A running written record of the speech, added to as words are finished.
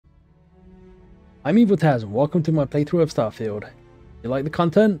I'm Evil Taz and welcome to my playthrough of Starfield. If you like the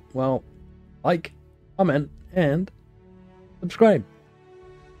content? Well, like, comment, and subscribe.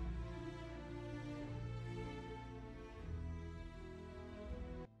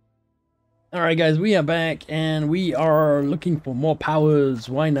 Alright guys, we are back and we are looking for more powers.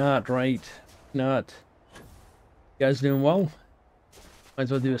 Why not, right? Not. You guys doing well? Might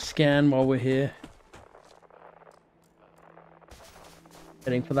as well do a scan while we're here.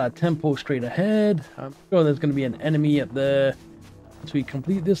 Heading for that temple straight ahead. I'm sure there's going to be an enemy up there once we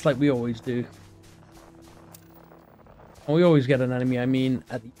complete this like we always do. And we always get an enemy, I mean,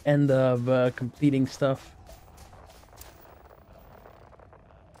 at the end of completing stuff.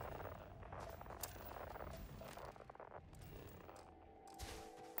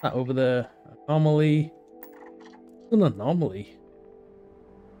 Not over the anomaly. An anomaly.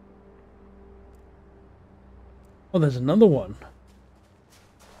 Oh, there's another one.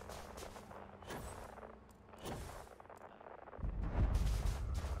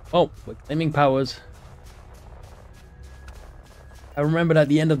 Oh, we're claiming powers. I remembered at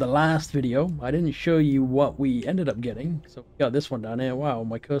the end of the last video, I didn't show you what we ended up getting. So we got this one down here. Wow,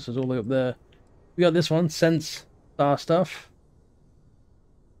 my cursor's all the way up there. We got this one, sense star stuff.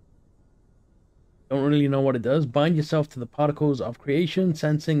 Don't really know what it does. Bind yourself to the particles of creation,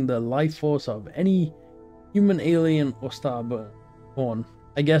 sensing the life force of any human, alien, or starborn.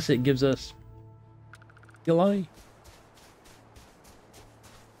 I guess it gives us Eli.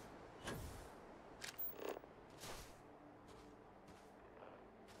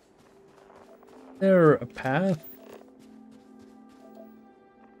 Is there a path?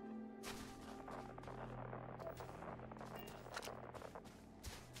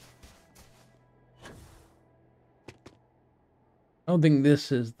 I don't think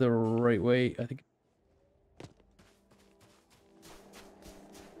this is the right way. I think.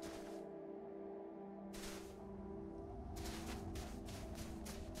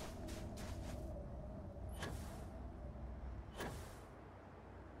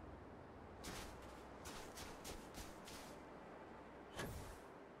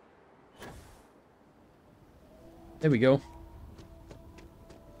 There we go.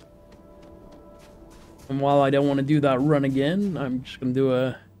 And while I don't want to do that run again, I'm just going to do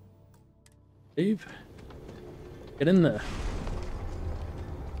a save. Get in there.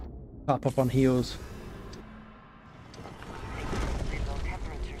 Pop up on heels. Low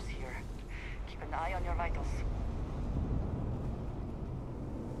temperatures here. Keep an eye on your vitals.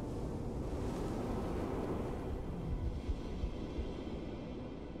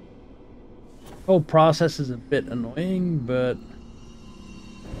 Whole process is a bit annoying, but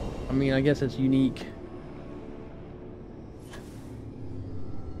I mean, I guess it's unique.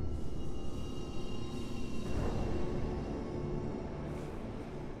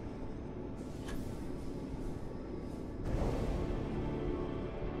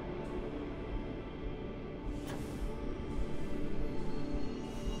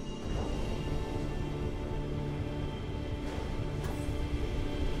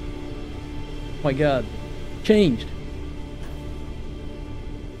 Oh my god, changed.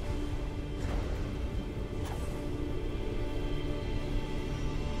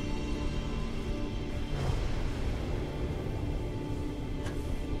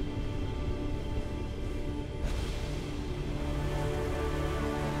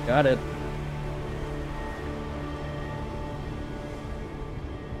 Got it.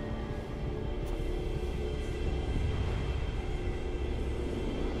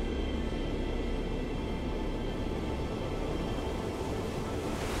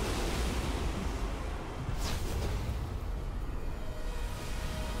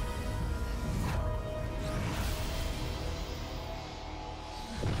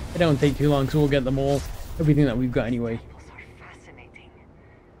 It don't take too long, so we'll get them all. Everything that we've got anyway. Vitals are fascinating.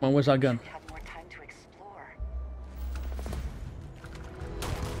 Come on, where's our gun? Should have more time to explore.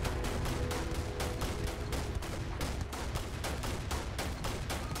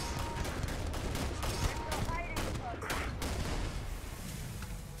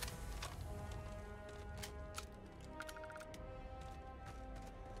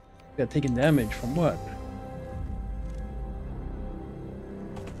 Got taken damage from what?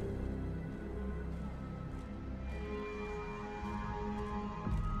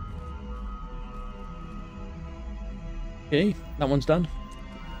 Okay, that one's done.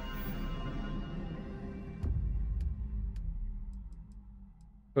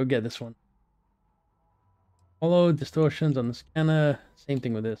 Go get this one. Follow distortions on the scanner. Same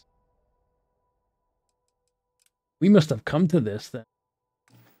thing with this. We must have come to this then.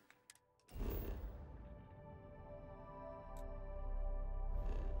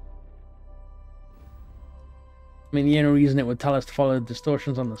 I mean, the only reason it would tell us to follow the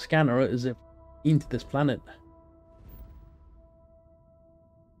distortions on the scanner is if we're into this planet.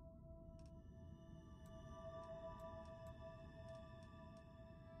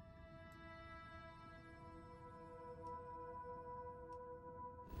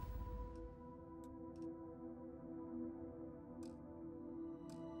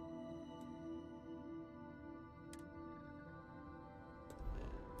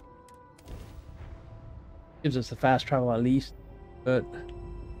 Gives us the fast travel at least, but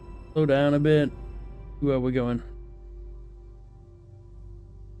slow down a bit. See where we're going.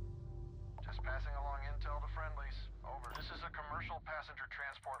 Just passing along intel to friendlies. Over. This is a commercial passenger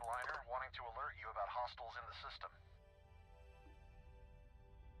transport liner wanting to alert you about hostiles in the system.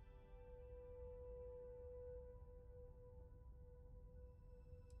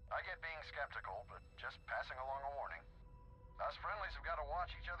 I get being skeptical, but just passing along a warning. Us friendlies have got to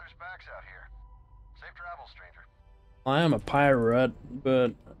watch each other's backs out here. Safe travels, stranger. I am a pirate,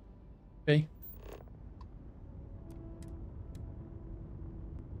 but okay.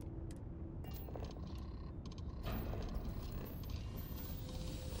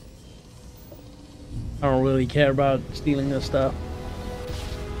 I don't really care about stealing this stuff.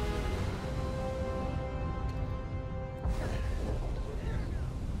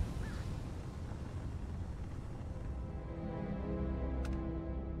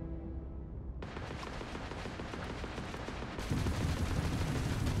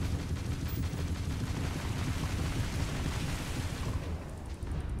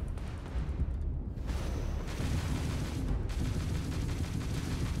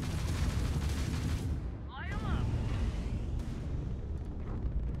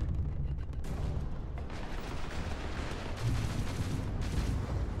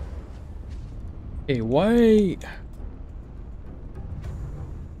 Okay, why?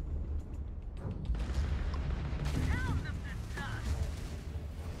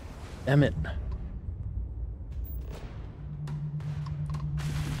 Damn it.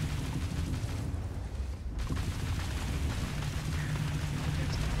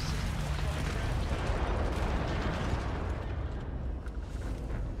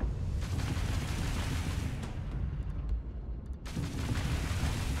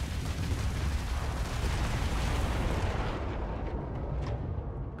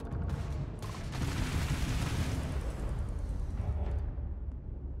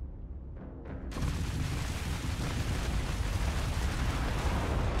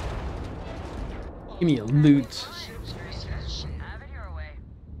 Give me a loot. Have it your way.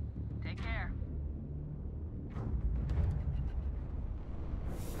 Take care.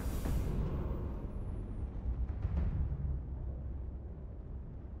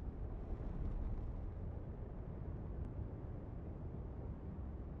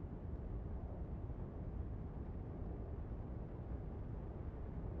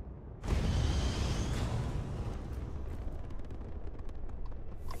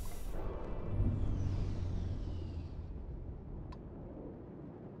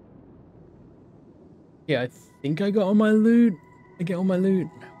 Yeah, I think I got all my loot. I get all my loot.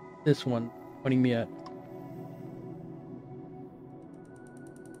 This one pointing me at.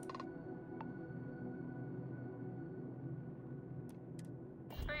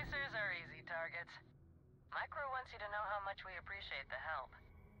 Spacers are easy targets. Micro wants you to know how much we appreciate the help.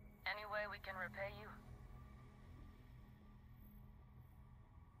 Any way we can repay you?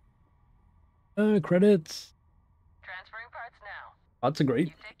 Credits. Transferring parts now. Lots of great.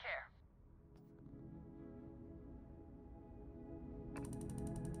 You take care.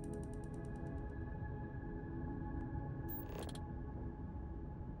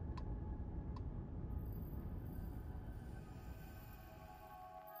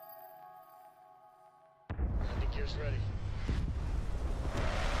 Landing gear's ready.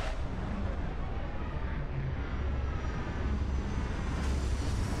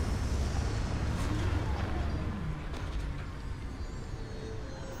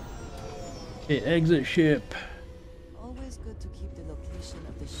 Okay, exit ship. Always good to keep the location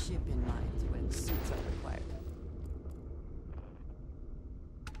of the ship in mind when suits are required.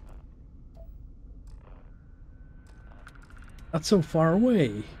 That's so far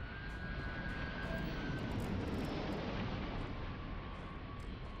away.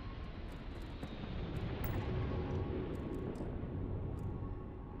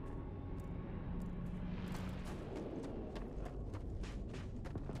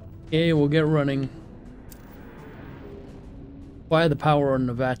 Okay, we'll get running. Fire the power on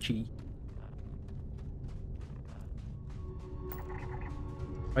Navachi.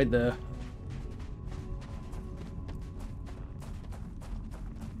 Right there.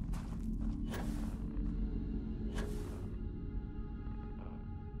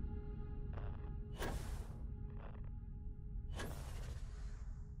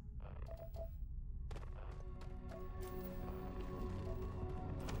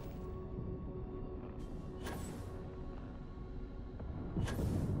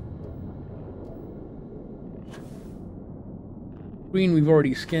 Green we've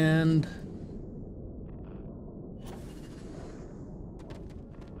already scanned.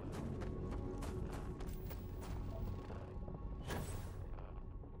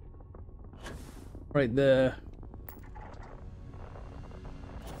 Right there.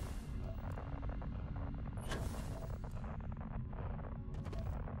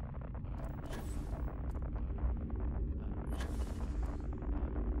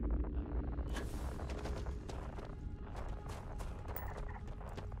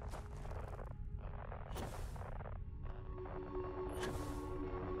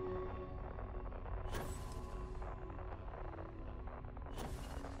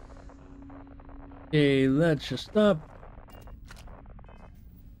 Okay, let's just stop.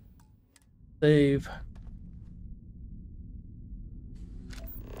 Save.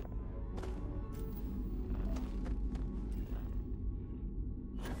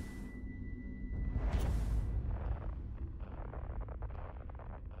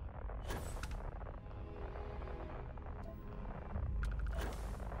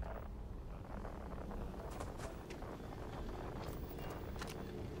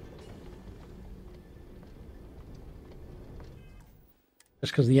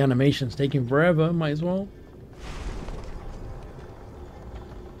 Just because the animation's taking forever, might as well.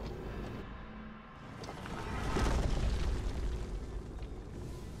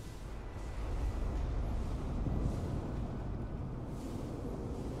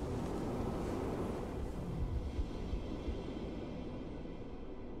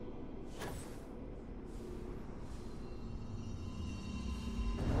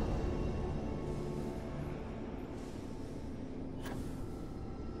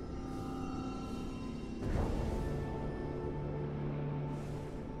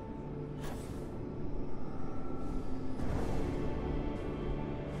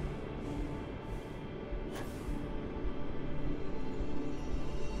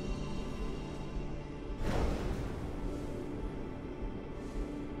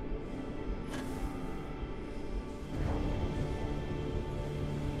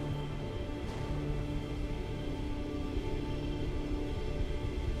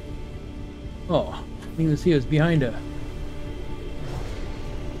 Oh, didn't even see it was behind her.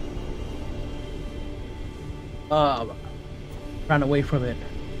 Ran away from it.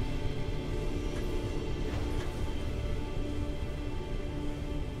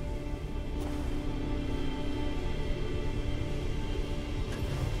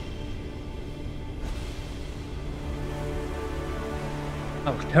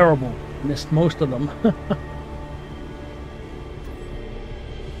 That was terrible. Missed most of them.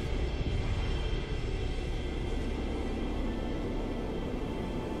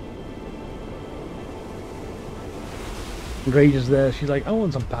 Rage is there. She's like, I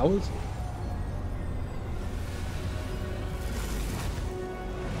want some powers.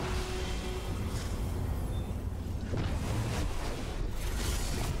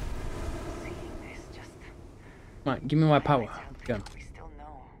 Come on, give me my power. Gun.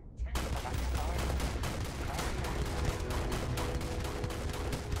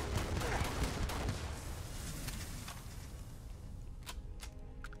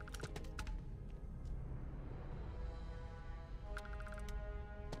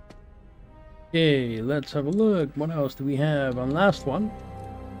 Okay, let's have a look. What else do we have on last one?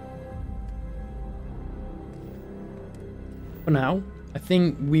 For now, I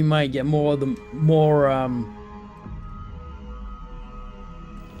think we might get more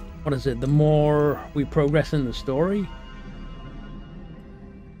what is it? The more we progress in the story.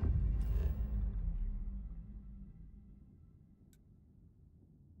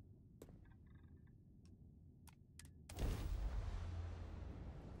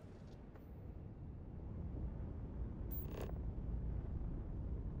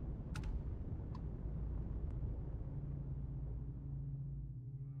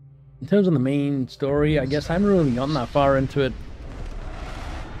 In terms of the main story, I guess I haven't really gotten that far into it.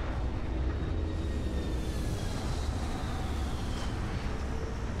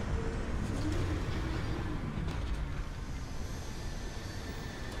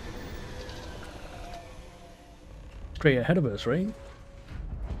 Straight ahead of us, right?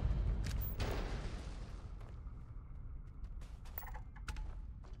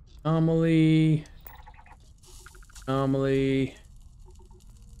 Anomaly. Anomaly.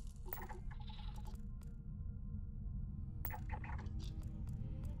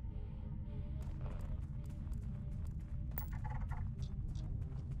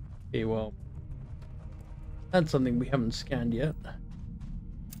 Okay, well, that's something we haven't scanned yet.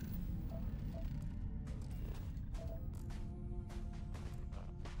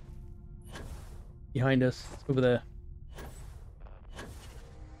 Behind us, over there.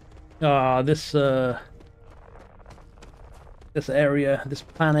 This area, this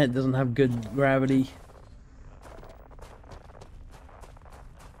planet doesn't have good gravity.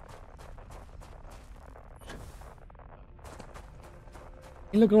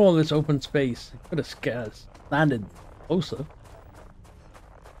 Hey, look at all this open space. Could have landed closer.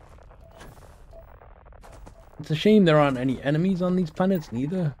 It's a shame there aren't any enemies on these planets,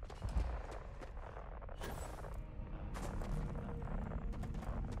 neither.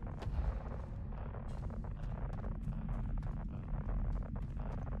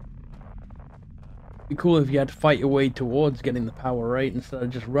 Be cool if you had to fight your way towards getting the power, right? Instead of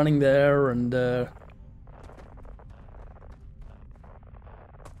just running there and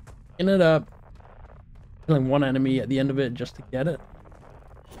in it up, killing one enemy at the end of it just to get it.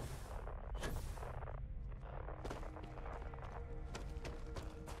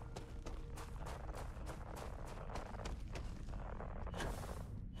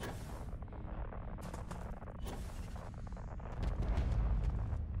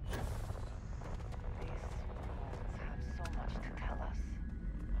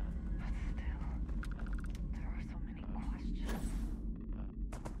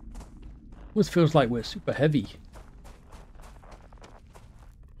 Almost feels like we're super heavy.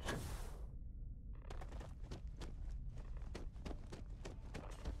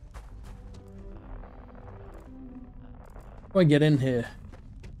 How do I get in here?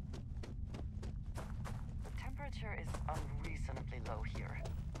 The temperature is unreasonably low here.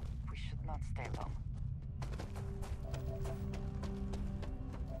 We should not stay long.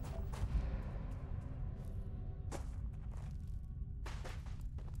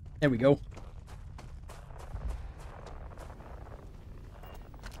 There we go.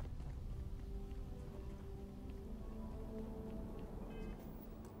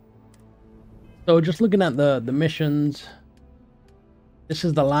 So just looking at the missions, this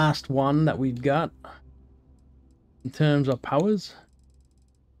is the last one that we've got in terms of powers.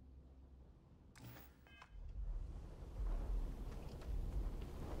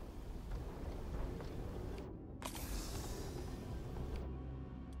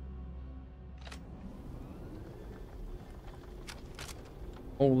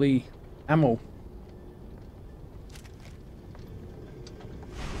 Holy ammo.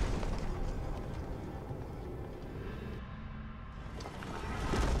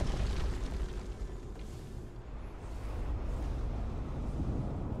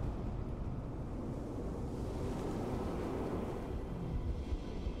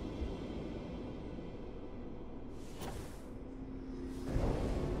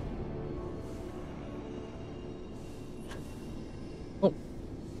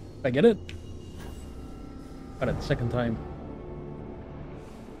 Did I get it? Got it the second time.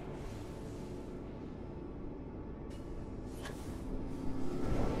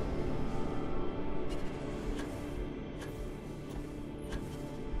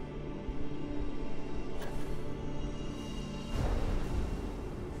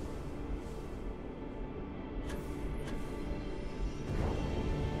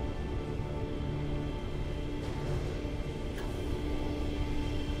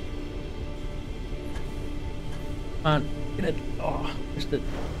 Come on, get it. Oh, missed it.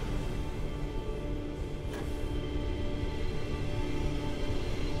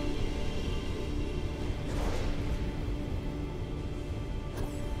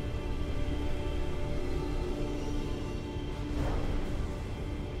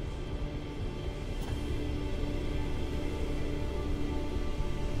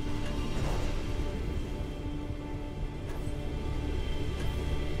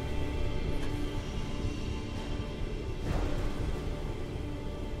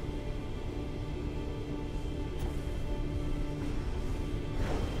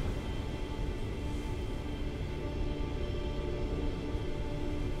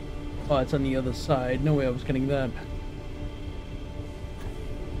 Oh, it's on the other side. No way I was getting that.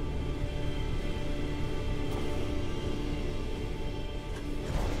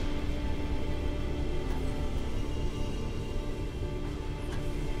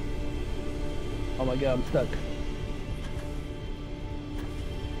 Oh my god, I'm stuck.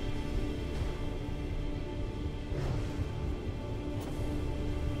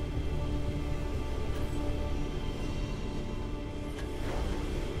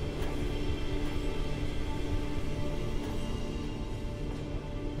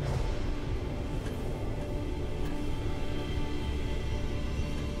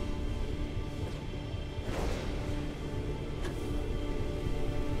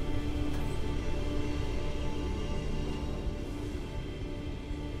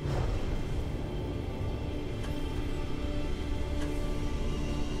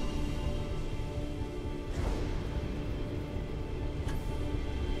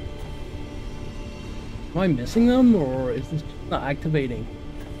 Am I missing them, or is this just not activating?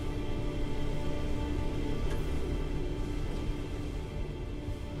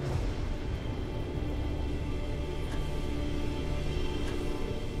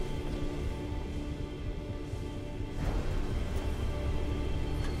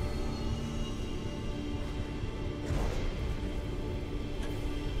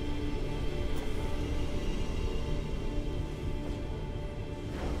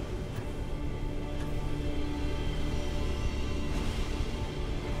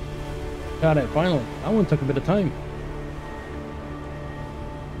 Got it, finally. That one took a bit of time.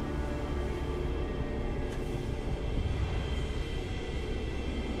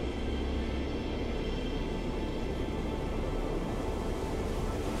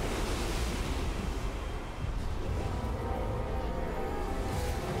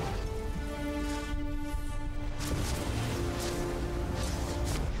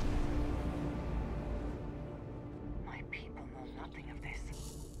 My people know nothing of this.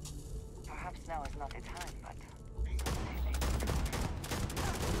 Perhaps now is not the time, but...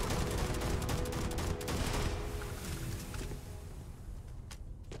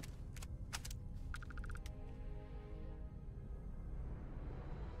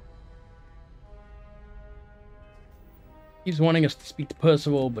 He's wanting us to speak to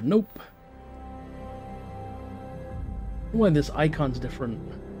Percival, but nope. Why this icon's different?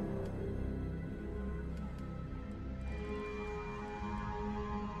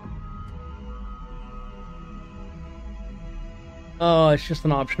 Oh, it's just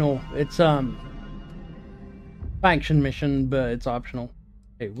an optional. It's faction mission, but it's optional.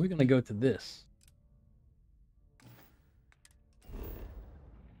 Okay, we're gonna go to this.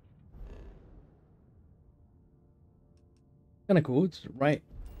 Kind of cool. It's right.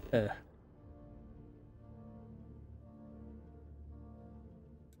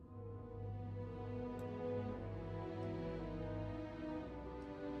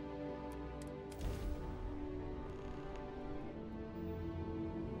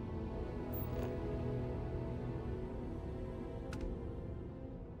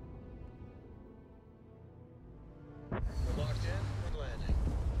 Locked in and landing.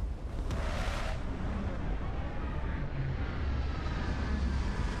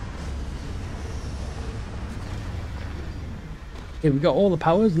 Okay, we got all the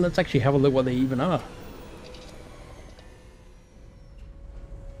powers. Let's actually have a look what they even are.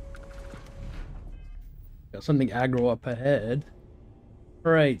 Got something aggro up ahead.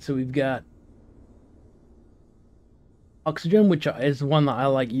 Alright, so we've got oxygen, which is one that I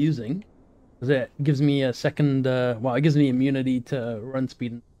like using, because it gives me a second, well, it gives me immunity to run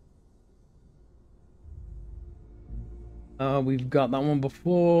speed. We've got that one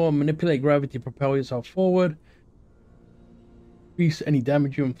before. Manipulate gravity to propel yourself forward. Increase any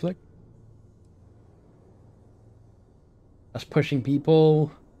damage you inflict. That's pushing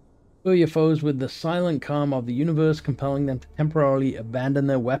people. Fill your foes with the silent calm of the universe, compelling them to temporarily abandon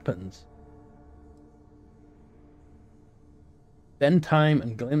their weapons. Bend time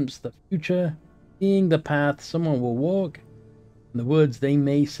and glimpse the future, seeing the path someone will walk, and the words they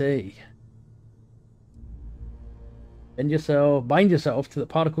may say. Bind yourself to the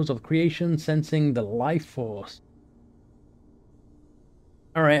particles of creation, sensing the life force.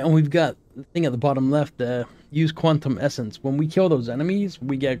 Alright, and we've got the thing at the bottom left there. Use quantum essence. When we kill those enemies,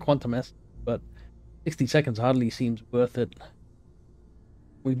 we get quantum essence, but 60 seconds hardly seems worth it.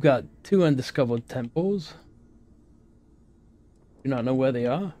 We've got 2 undiscovered temples. Do not know where they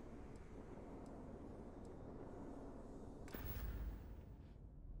are.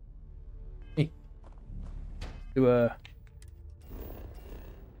 Hey. Do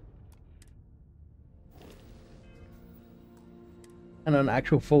and an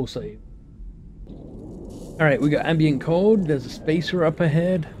actual full save. Alright, we got ambient cold. There's a spacer up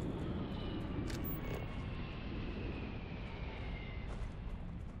ahead.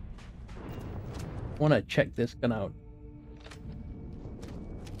 I want to check this gun out.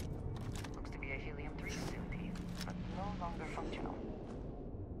 Looks to be a helium-3 facility, but no longer functional.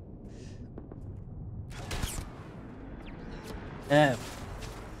 Yeah.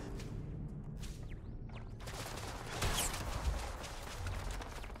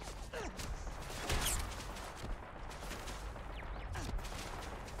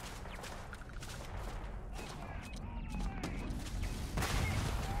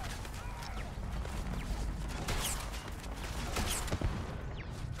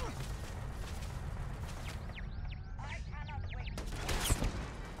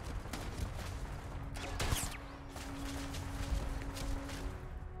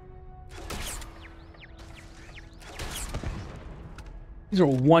 These are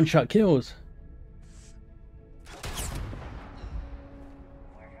all one-shot kills.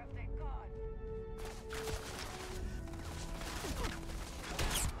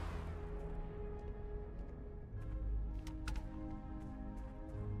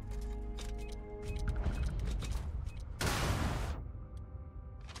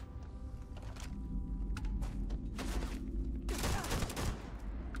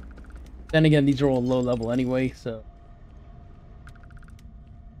 Then again, these are all low level anyway, so.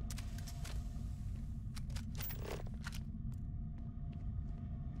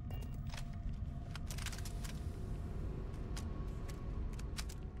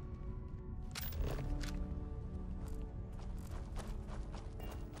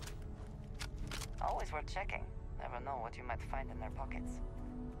 Always worth checking. Never know what you might find in their pockets.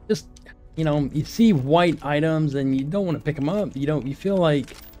 Just, you know, you see white items and you don't want to pick them up. You feel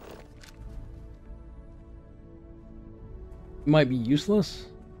like it might be useless.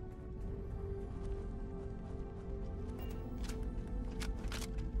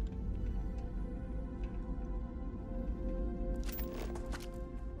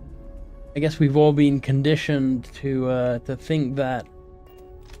 I guess we've all been conditioned to think that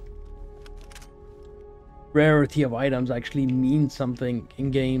rarity of items actually means something in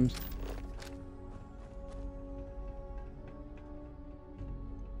games.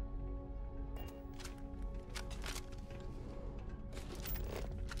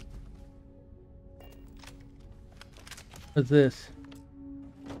 What's this?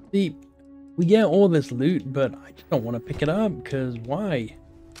 See, we get all this loot, but I just don't want to pick it up, because why?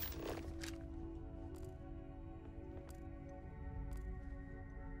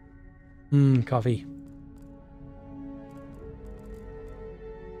 Coffee.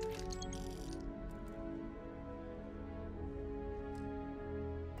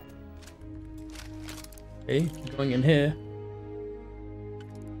 Okay, going in here.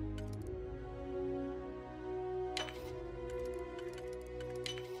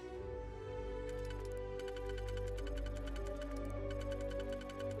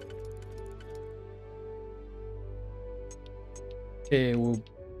 Okay, we'll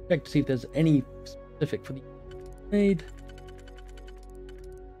check to see if there's any specific for the trade.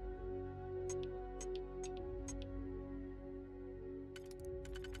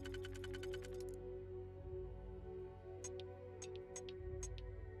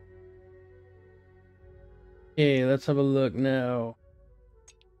 Okay, let's have a look now.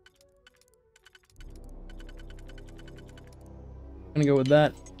 I'm gonna go with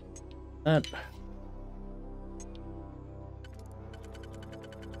that. That.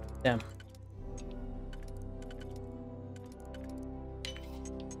 Damn.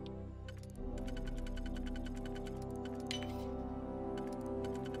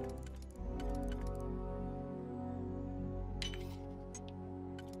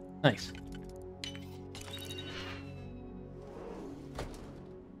 Nice.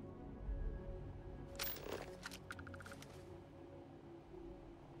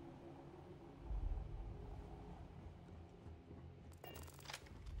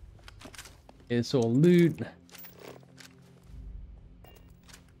 It's all loot.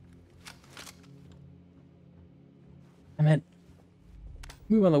 Damn it.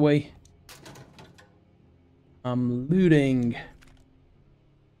 Move on the way. I'm looting.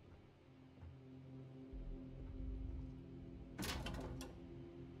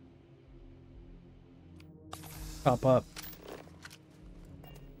 Pop up.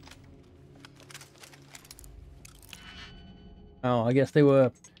 Oh, I guess they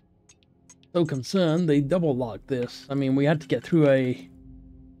were so concerned they double locked this. I mean, we had to get through a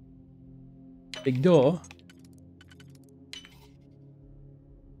big door.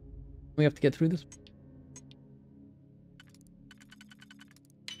 We have to get through this.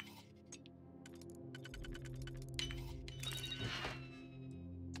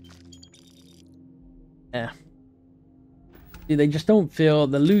 Yeah. See, they just don't feel,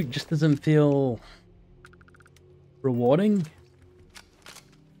 the loot just doesn't feel rewarding.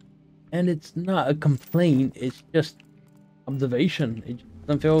 And it's not a complaint, it's just observation. It just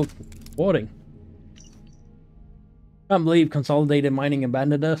doesn't feel rewarding. Can't believe Consolidated Mining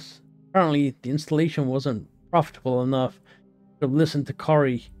abandoned us. Apparently, the installation wasn't profitable enough to listen to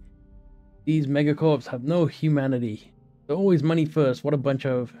Corey. These megacorps have no humanity. They're always money first. What a bunch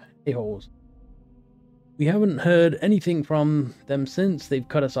of a-holes. We haven't heard anything from them since they've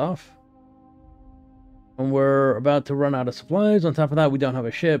cut us off. And we're about to run out of supplies. On top of that, we don't have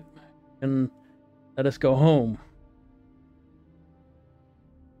a ship. And let us go home.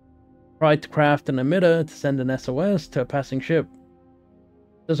 Tried to craft an emitter to send an SOS to a passing ship.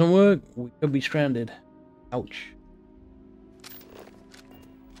 Doesn't work, we could be stranded. Ouch.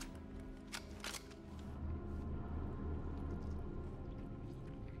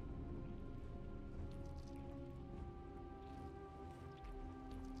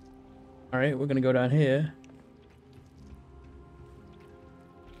 Alright, we're gonna go down here.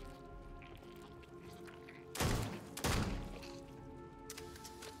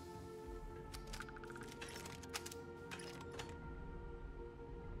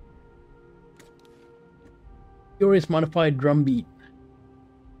 Furious modified drum beat.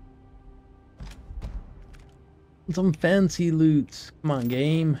 Some fancy loots. Come on,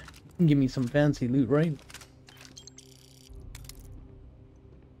 game. You can give me some fancy loot, right?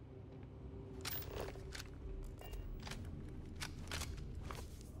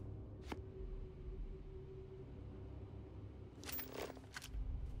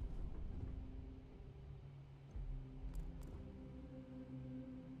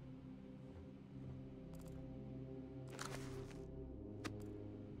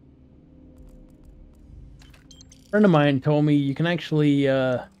 A friend of mine told me you can actually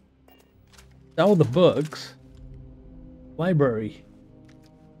sell the books. Library.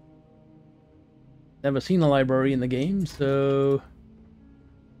 Never seen a library in the game, so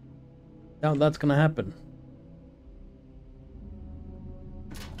doubt that's gonna happen.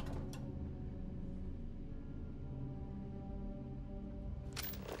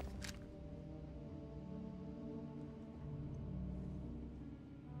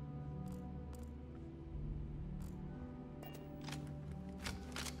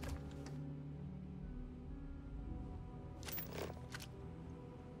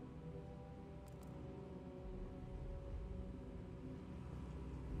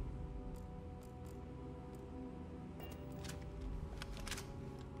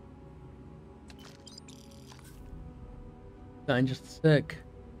 I'm just sick.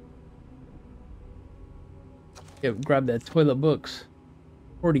 Yeah, grab that toilet books.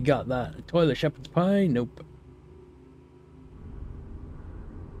 Already got that. Toilet shepherd's pie? Nope.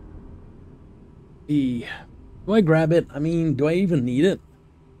 Do I grab it? I mean, do I even need it?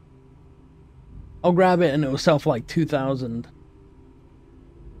 I'll grab it and it'll sell for like 2,000.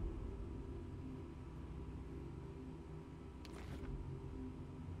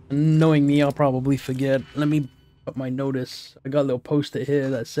 And knowing me, I'll probably forget. Let me put my notice. I got a little post-it here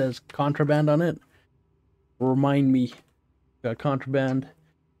that says contraband on it. Remind me. Got contraband.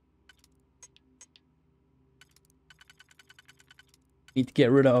 Need to get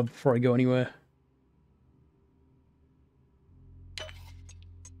rid of before I go anywhere.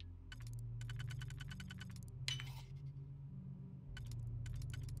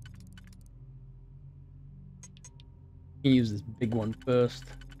 Use this big one first.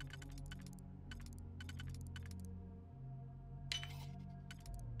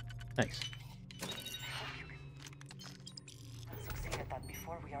 Nice. Succeed at that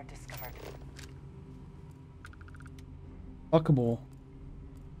before we are discovered. Fuckable.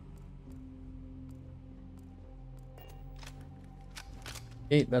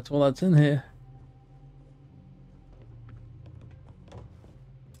 Okay, that's all that's in here.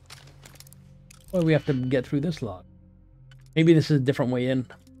 Well, we have to get through this lot. Maybe this is a different way in.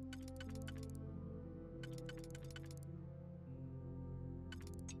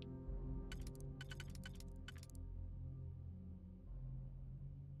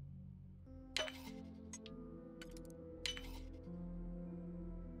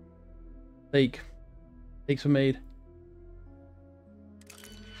 Steaks are made.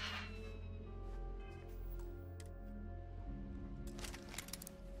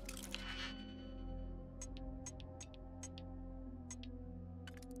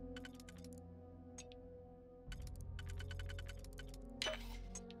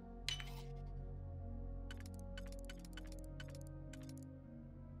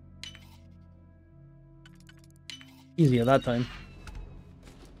 Easier that time.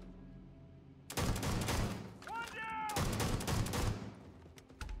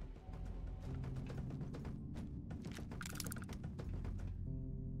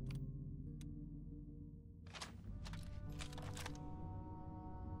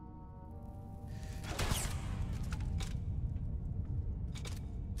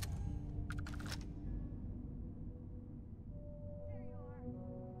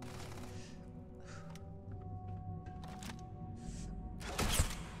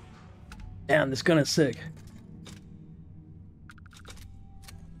 Damn, this gun is sick.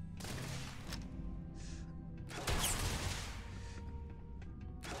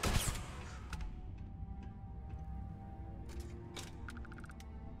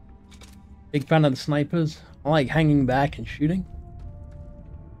 Big fan of the snipers. I like hanging back and shooting.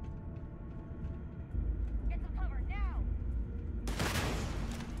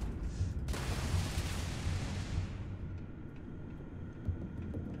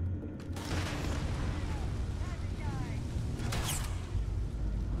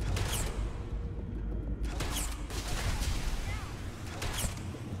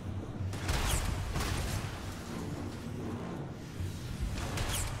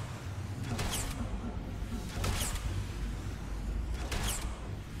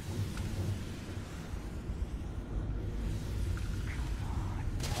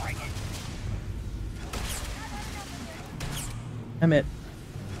 Damn it.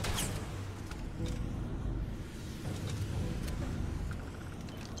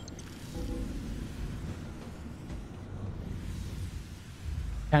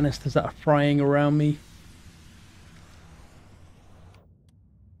 Canisters that are frying around me.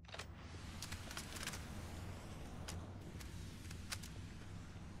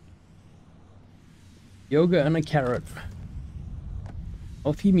 Yogurt and a carrot.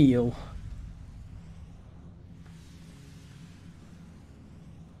 Healthy meal.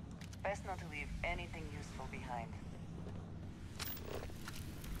 Best not to leave anything useful behind.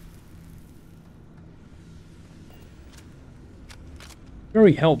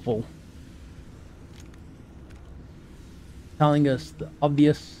 Very helpful. Telling us the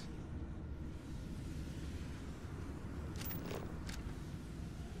obvious.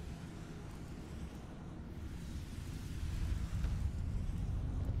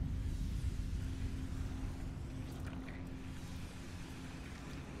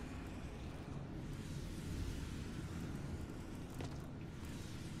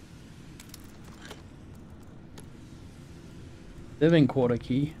 Living quarter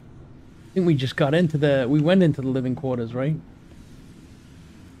key. I think we just got into we went into the living quarters, right?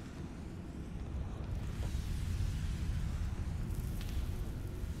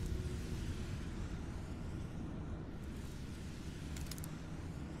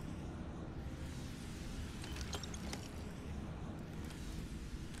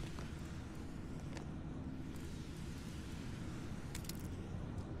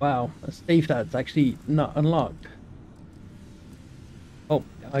 Wow, a safe that's actually not unlocked. Oh,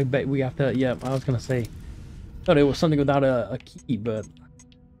 I bet we have to, yeah, I was gonna say, thought it was something without a key, but...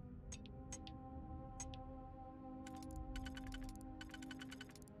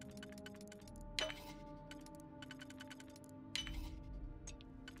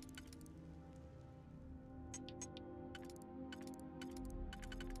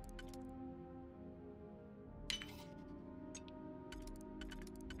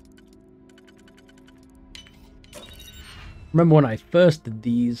 Remember when I first did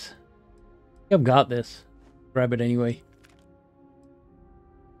these? I've got this. Grab it anyway.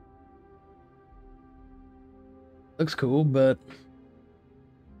 Looks cool, but...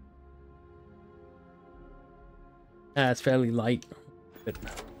 it's fairly light. But...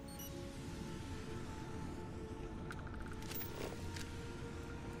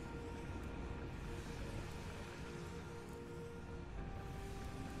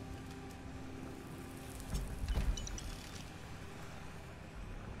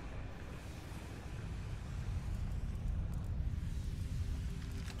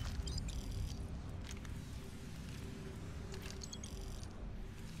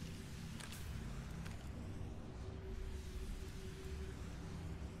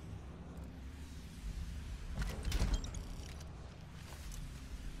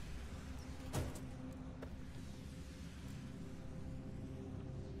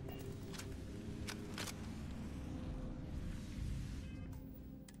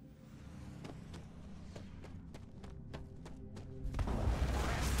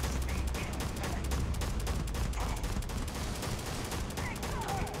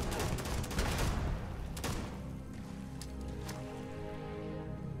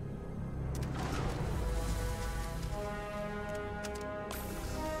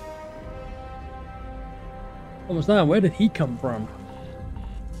 What was that? Where did he come from?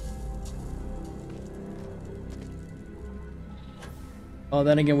 Oh,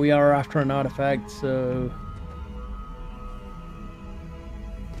 then again, we are after an artifact, so...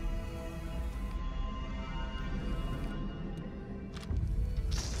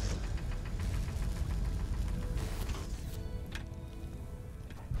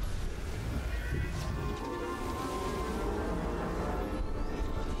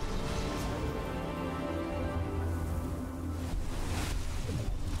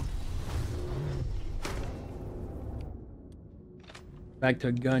 Back to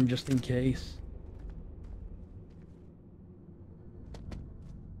a gun just in case.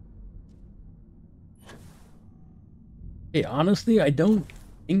 Hey, honestly, I don't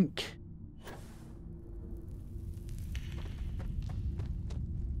think...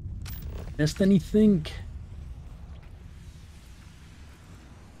 missed anything.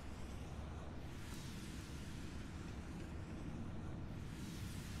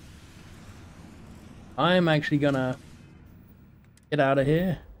 I'm actually gonna get out of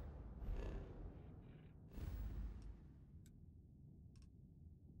here.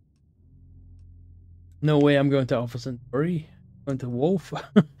 No way I'm going to Alpha Centauri. Going to Wolf.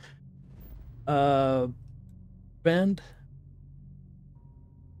 Band.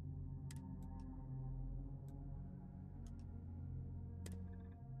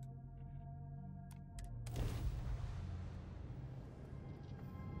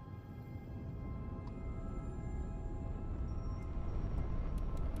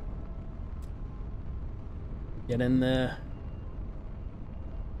 Get in there.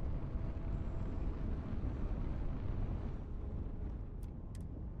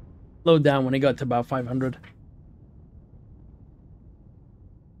 Slowed down when it got to about 500.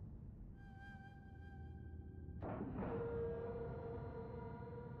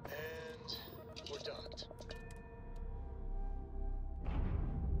 And we're docked.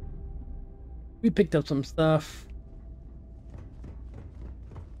 We picked up some stuff.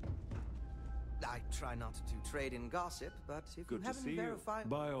 I try not to trade in gossip, but if Good you to haven't see you. verified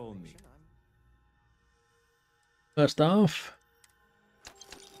By all means. First off,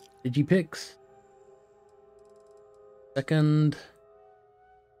 Digipix. Second,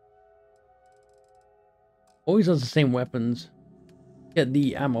 always has the same weapons. Get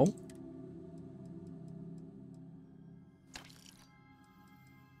the ammo.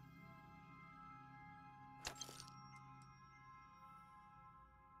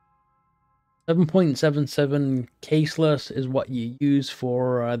 .77 caseless is what you use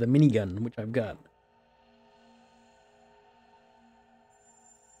for the minigun, which I've got.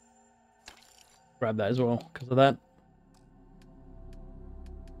 Grab that as well because of that.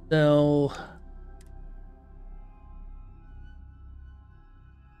 Sell.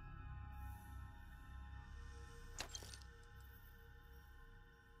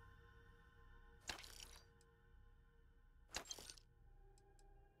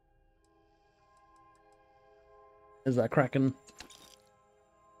 Is that Kraken?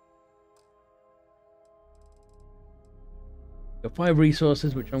 Got 5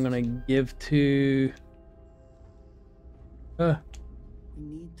 resources, which I'm gonna give to. We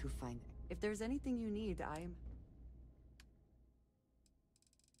need to find it. If there's anything you need, I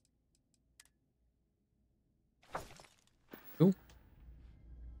am. Cool.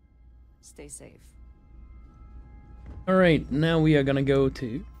 Stay safe. All right, now we are gonna go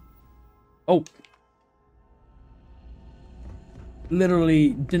to. Oh.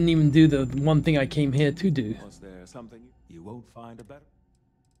 Literally didn't even do the one thing I came here to do. Was there something you won't find a better?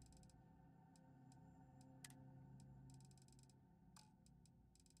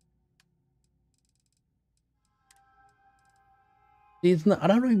 It's not. I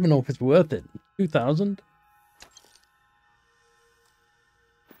don't even know if it's worth it. 2,000.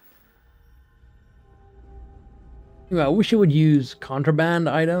 I wish it would use contraband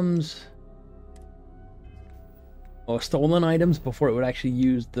items or stolen items before it would actually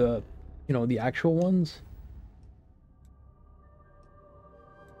use the, the actual ones.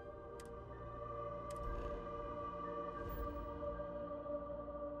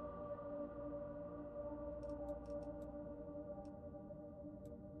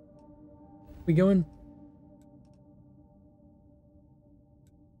 We going?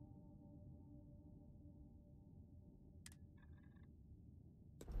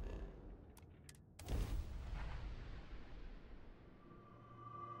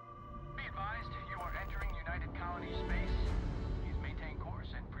 Be advised, you are entering United Colony space. Please maintain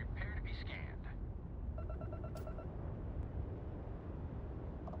course and prepare to be scanned.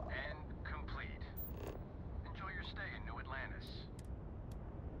 And complete. Enjoy your stay in New Atlantis.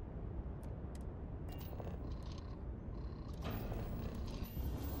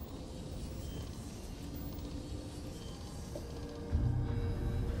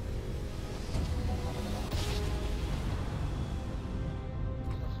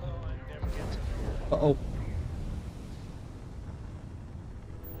 Oh, I never get to. Uh-oh.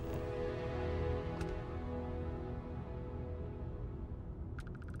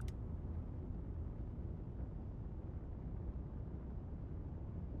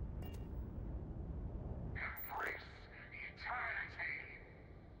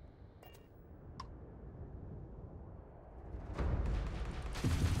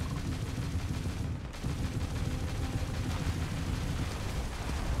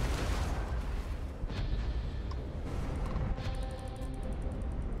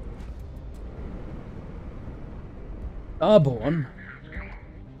 Starborn.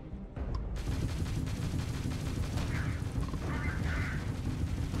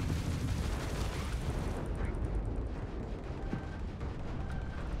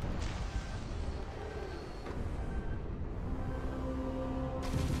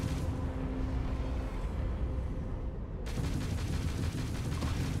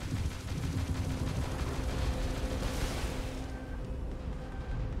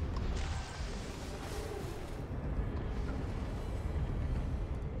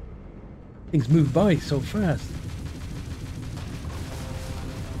 Things move by so fast.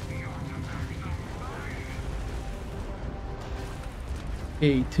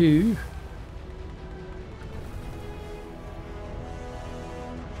 A2.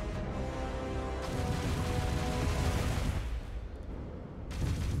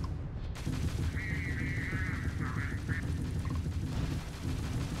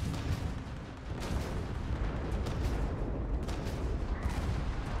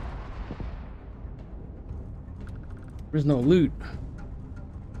 There's no loot.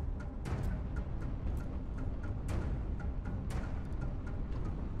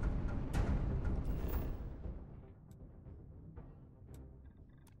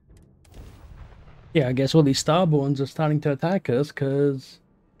 Yeah, I guess all these starborns are starting to attack us because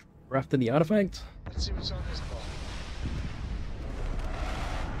we're after the artifacts. Let's see what's on this ball.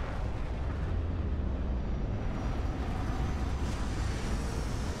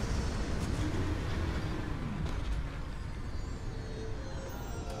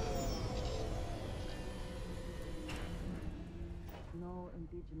 No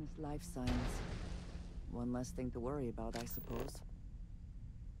indigenous life signs. One less thing to worry about, I suppose.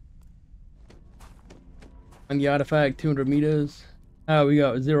 And the artifact, 200 meters. Oh, we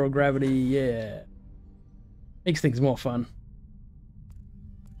got 0 gravity, yeah. Makes things more fun.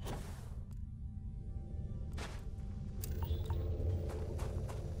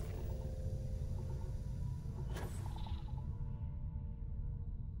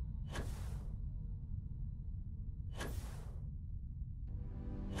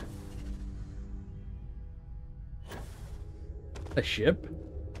 A ship?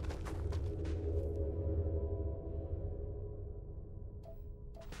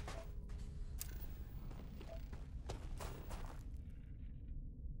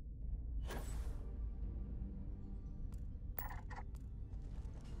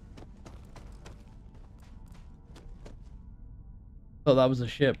 Oh, that was a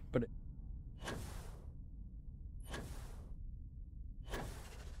ship, but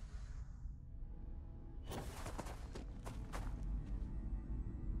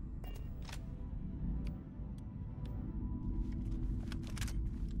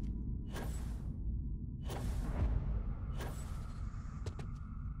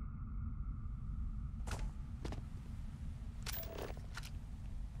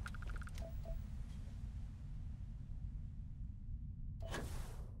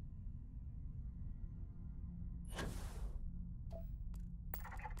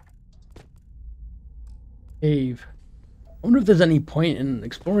cave. I wonder if there's any point in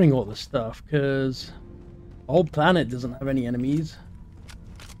exploring all this stuff, because the whole planet doesn't have any enemies.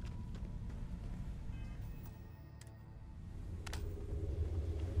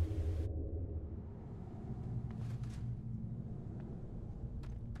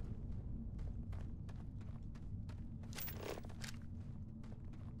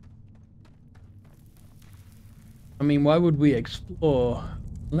 I mean, why would we explore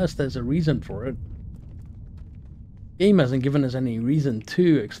unless there's a reason for it? Game hasn't given us any reason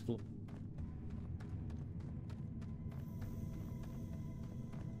to explore.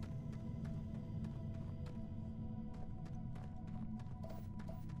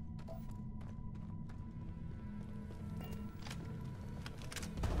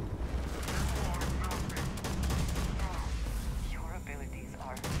 Your abilities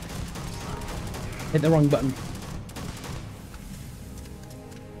are... Hit the wrong button.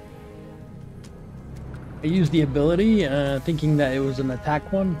 I used the ability, thinking that it was an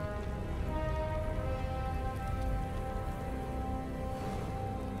attack one.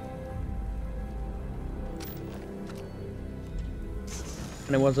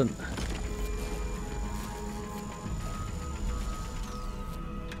 And it wasn't.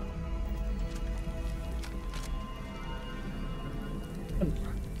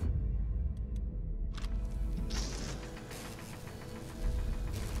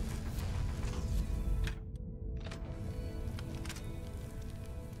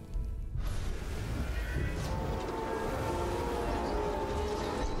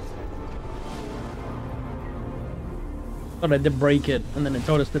 Thought I did break it, and then it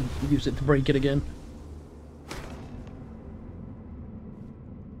told us to use it to break it again.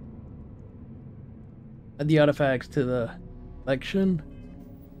 Add the artifacts to the collection.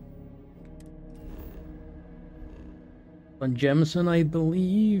 On Jemison, I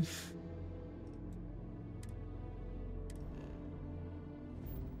believe.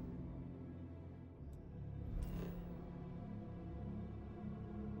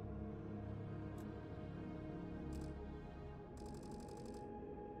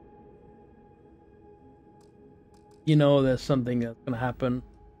 You know there's something that's gonna happen.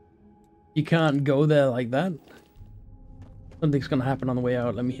 You can't go there like that. Something's gonna happen on the way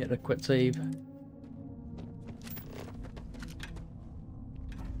out. Let me hit a quit save.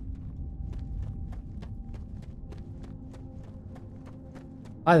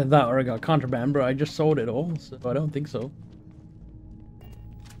 Either that or I got contraband, but I just sold it all, so I don't think so.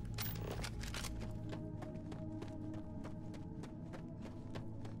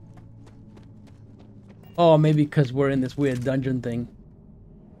 Oh, maybe because we're in this weird dungeon thing.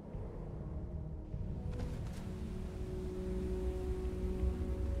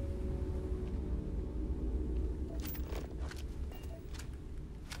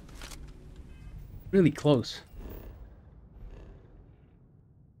 really close.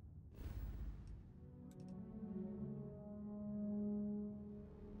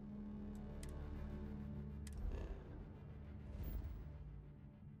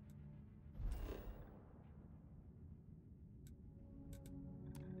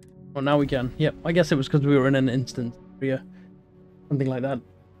 Oh, now we can. Yep, I guess it was because we were in an instant area. Something like that.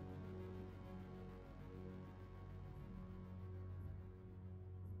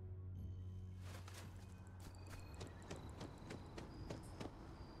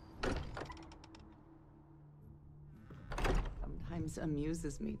 Sometimes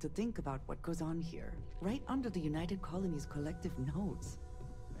amuses me to think about what goes on here, right under the United Colony's collective nose.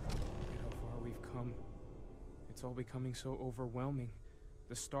 Look at how far we've come. It's all becoming so overwhelming.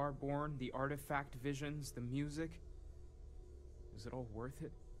 The Starborn, the artifact visions, the music. Is it all worth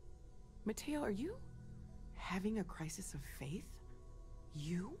it? Mateo, are you having a crisis of faith?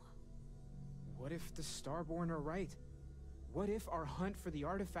 You? What if the Starborn are right? What if our hunt for the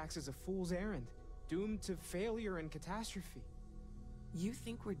artifacts is a fool's errand, doomed to failure and catastrophe? You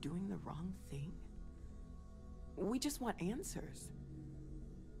think we're doing the wrong thing? We just want answers.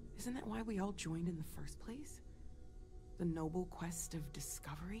 Isn't that why we all joined in the first place? The noble quest of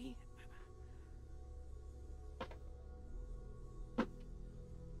discovery?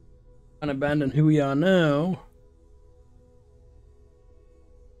 And abandon who we are now.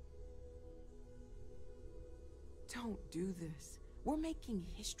 Don't do this. We're making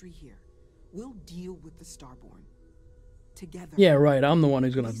history here. We'll deal with the Starborn. Together. Yeah, right. I'm the one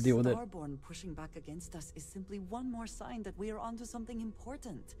who's gonna have to deal with it. Starborn pushing back against us is simply one more sign that we are onto something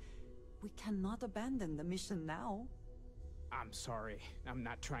important. We cannot abandon the mission now. I'm sorry. I'm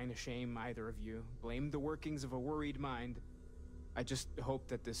not trying to shame either of you. Blame the workings of a worried mind. I just hope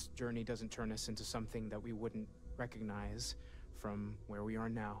that this journey doesn't turn us into something that we wouldn't recognize from where we are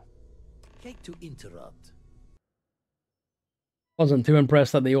now. Hate to interrupt. Wasn't too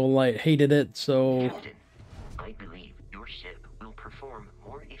impressed that they all like hated it, so Captain, I believe your ship will perform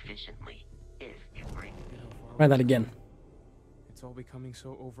more efficiently if you bring. try that again. It's all becoming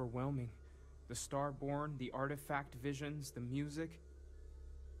so overwhelming. The Starborn, the artifact visions, the music.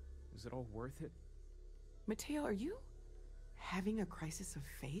 Is it all worth it? Mateo, are you having a crisis of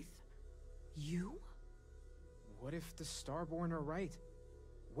faith? You? What if the Starborn are right?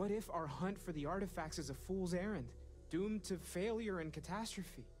 What if our hunt for the artifacts is a fool's errand, doomed to failure and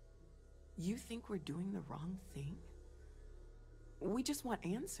catastrophe? You think we're doing the wrong thing? We just want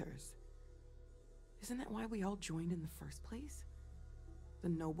answers. Isn't that why we all joined in the first place? The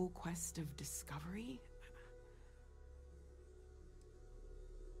noble quest of discovery?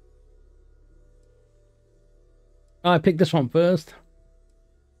 I picked this one first.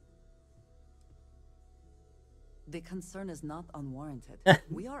 The concern is not unwarranted.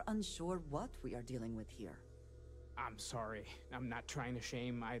 We are unsure what we are dealing with here. I'm sorry. I'm not trying to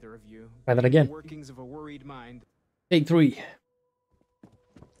shame either of you. Try that again. The workings of a worried mind. Take 3. Look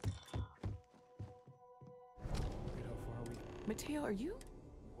at how far we... Mateo, are you?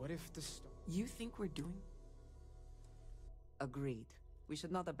 What if the You think we're doing? Agreed. We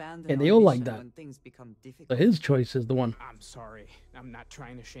should not abandon Yeah, they our all like mission that. when things become So difficult. his choice is the one. I'm sorry. I'm not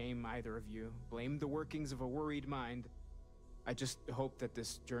trying to shame either of you. Blame the workings of a worried mind. I just hope that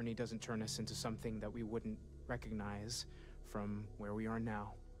this journey doesn't turn us into something that we wouldn't recognize from where we are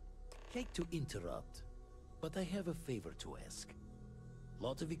now. Hate to interrupt, but I have a favor to ask.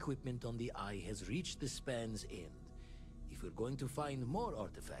 Lot of equipment on the Eye has reached the span's end. If we're going to find more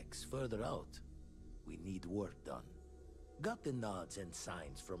artifacts further out, we need work done. Got the nods and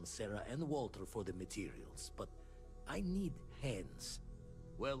signs from Sarah and Walter for the materials, but I need hands.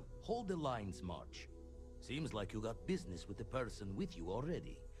 Well, hold the lines, March. Seems like you got business with the person with you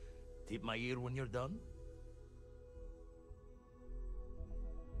already. Tip my ear when you're done.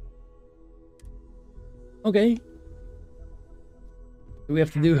 Okay. Do we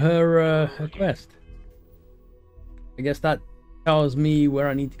have to do her quest? I guess that tells me where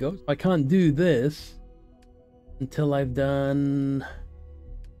I need to go. So I can't do this until I've done...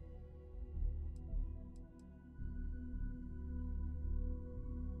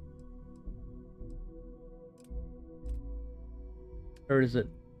 Where is it?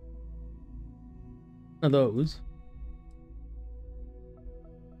 One of those.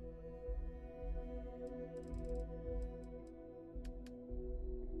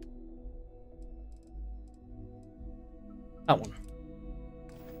 That one.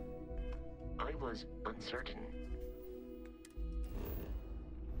 I was uncertain.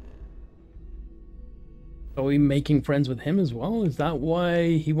 Are we making friends with him as well? Is that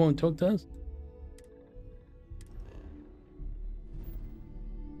why he won't talk to us?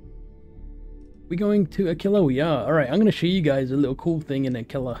 We going to Aquila? We are. Alright, I'm gonna show you guys a little cool thing in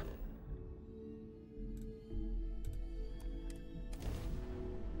Aquila.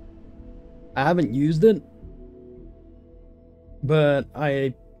 I haven't used it, but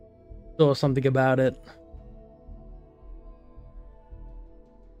I saw something about it.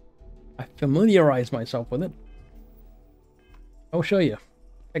 I familiarized myself with it. I'll show you.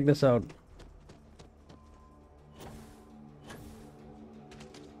 Check this out.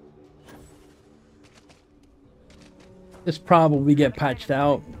 This probably get patched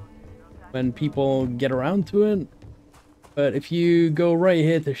out when people get around to it. But if you go right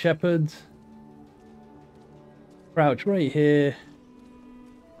here to Shepherds, crouch right here.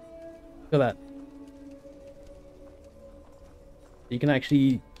 Look at that. You can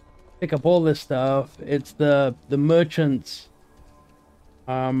actually pick up all this stuff. It's the merchant's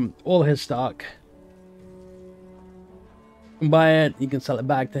all his stock. You can buy it, you can sell it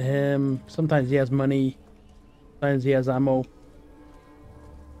back to him. Sometimes he has money, sometimes he has ammo.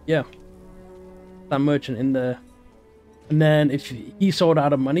 Yeah. That merchant in there. And then if he sold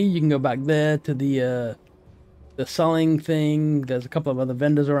out of money, you can go back there to the selling thing. There's a couple of other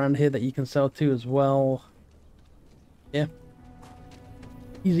vendors around here that you can sell to as well. Yeah.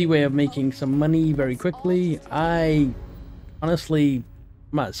 Easy way of making some money very quickly. I honestly,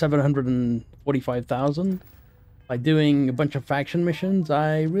 I'm at 745,000 by doing a bunch of faction missions.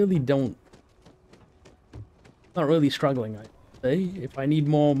 I really don't, not really struggling, I'd say. If I need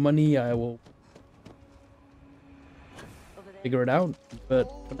more money, I will figure it out.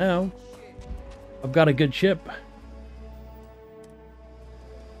 But for now, I've got a good ship.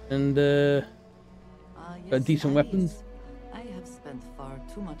 And got decent weapons. I have spent far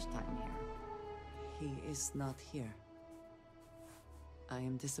too much time here. He is not here. I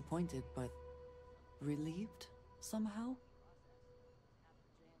am disappointed, but relieved somehow.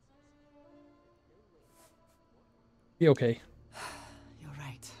 Be okay. You're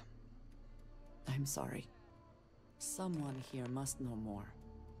right. I'm sorry. Someone here must know more.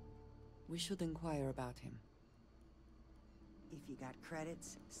 We should inquire about him. If you got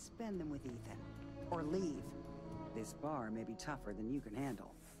credits, spend them with Ethan. Or leave. This bar may be tougher than you can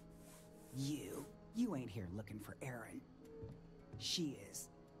handle. You ain't here looking for Erin. She is.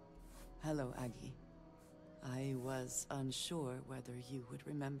 Hello, Aggie. I was unsure whether you would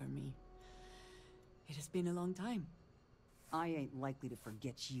remember me. It has been a long time. I ain't likely to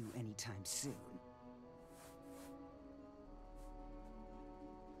forget you anytime soon.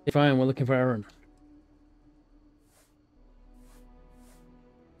 Fine, we're looking for Erin.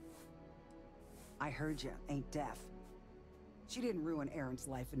 I heard you ain't deaf. She didn't ruin Erin's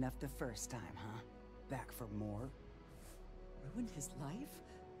life enough the first time, huh? Back for more? Ruin his life?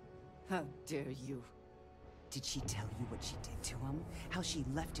 How dare you? Did she tell you what she did to him? How she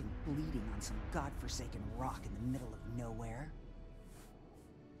left him bleeding on some godforsaken rock in the middle of nowhere?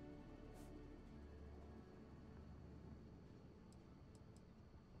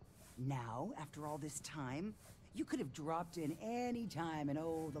 Now, after all this time, you could have dropped in any time in,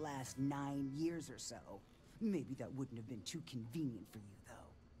 the last 9 years or so. Maybe that wouldn't have been too convenient for you,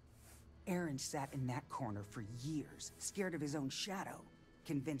 though. Aaron sat in that corner for years, scared of his own shadow,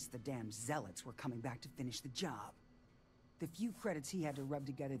 convinced the damn zealots were coming back to finish the job. The few credits he had to rub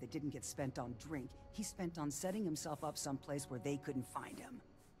together that didn't get spent on drink, he spent on setting himself up someplace where they couldn't find him.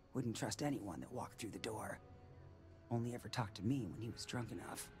 Wouldn't trust anyone that walked through the door. Only ever talked to me when he was drunk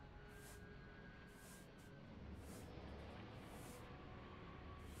enough.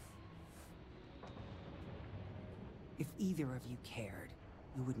 If either of you cared,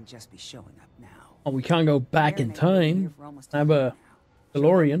 you wouldn't just be showing up now. Oh, we can't go back in time. I have a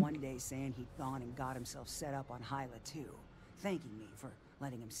DeLorean. One day saying he'd gone and got himself set up on Hyla too, thanking me for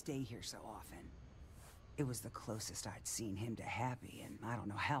letting him stay here so often. It was the closest I'd seen him to happy in I don't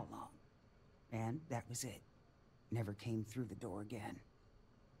know how long. And that was it. Never came through the door again.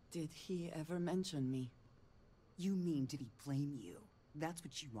 Did he ever mention me? You mean, did he blame you? That's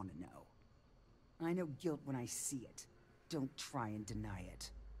what you want to know. I know guilt when I see it. Don't try and deny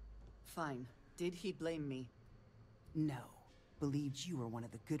it. Fine. Did he blame me? No. Believed you were one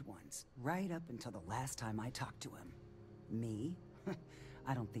of the good ones, right up until the last time I talked to him. Me?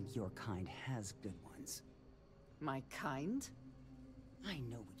 I don't think your kind has good ones. My kind? I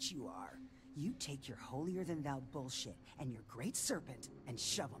know what you are. You take your holier-than-thou bullshit and your great serpent and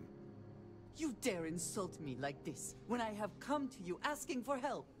shove them. You dare insult me like this when I have come to you asking for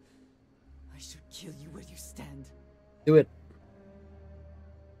help. I should kill you where you stand. Do it.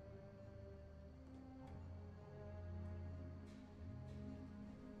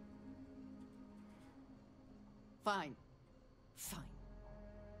 Fine. Fine.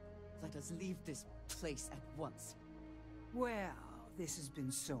 Let us leave this place at once. Well, this has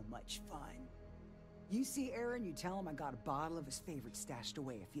been so much fun. You see Aaron, you tell him I got a bottle of his favorite stashed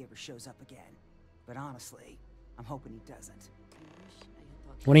away if he ever shows up again. But honestly, I'm hoping he doesn't.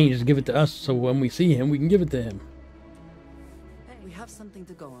 Why don't you just give it to us so when we see him, we can give it to him? We have something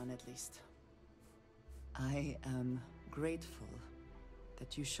to go on at least. I am grateful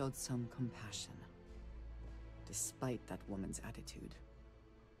that you showed some compassion, despite that woman's attitude.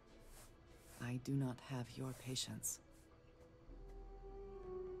 I do not have your patience.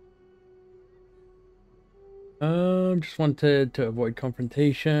 Just wanted to avoid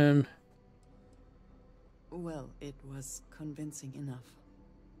confrontation. Well, it was convincing enough.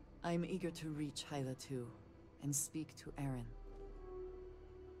 I'm eager to reach Hyla too, and speak to Aaron.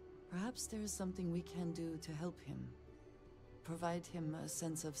 Perhaps there is something we can do to help him. Provide him a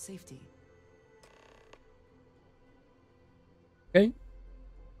sense of safety. Okay.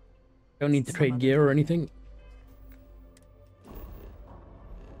 Don't need to trade gear or anything.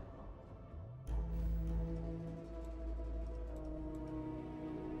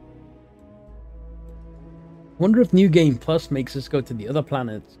 Wonder if New Game Plus makes us go to the other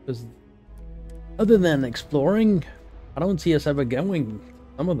planets, because other than exploring, I don't see us ever going to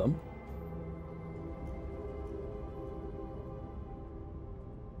some of them.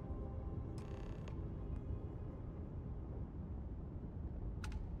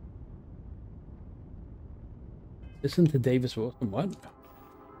 Listen to Davis Wilson, what?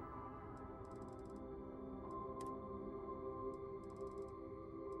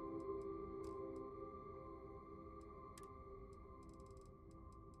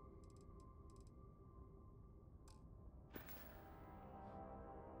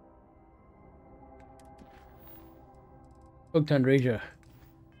 Spoke to Andreja.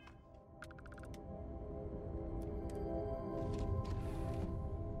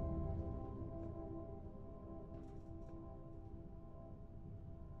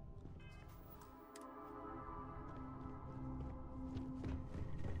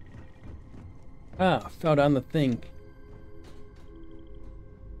 Ah, fell down the thing.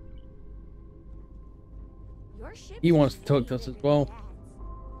 He wants to talk to us as well.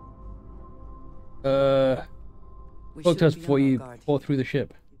 Talk to us before you fall through the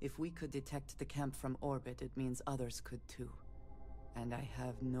ship. If we could detect the camp from orbit, it means others could too. And I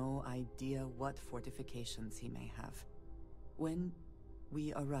have no idea what fortifications he may have. When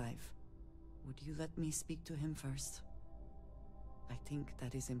we arrive, would you let me speak to him first? I think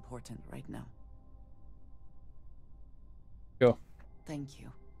that is important right now. Sure. Thank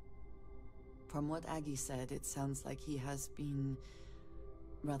you. From what Aggie said, it sounds like he has been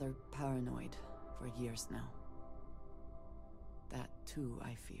rather paranoid for years now. That, too,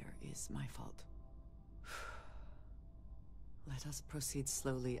 I fear, is my fault. Let us proceed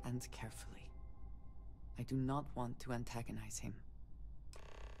slowly and carefully. I do not want to antagonize him.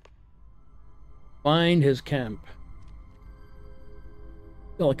 Find his camp.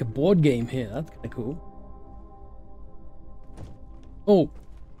 Got like a board game here. That's kind of cool. Oh.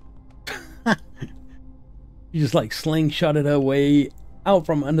 You just like slingshotted her way out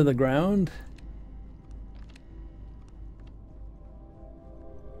from under the ground.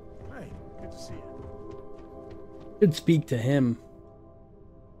 Hey, good to see you. Should speak to him.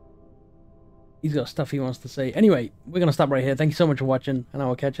 He's got stuff he wants to say. Anyway, we're going to stop right here. Thank you so much for watching, and I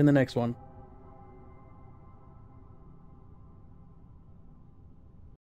will catch you in the next one.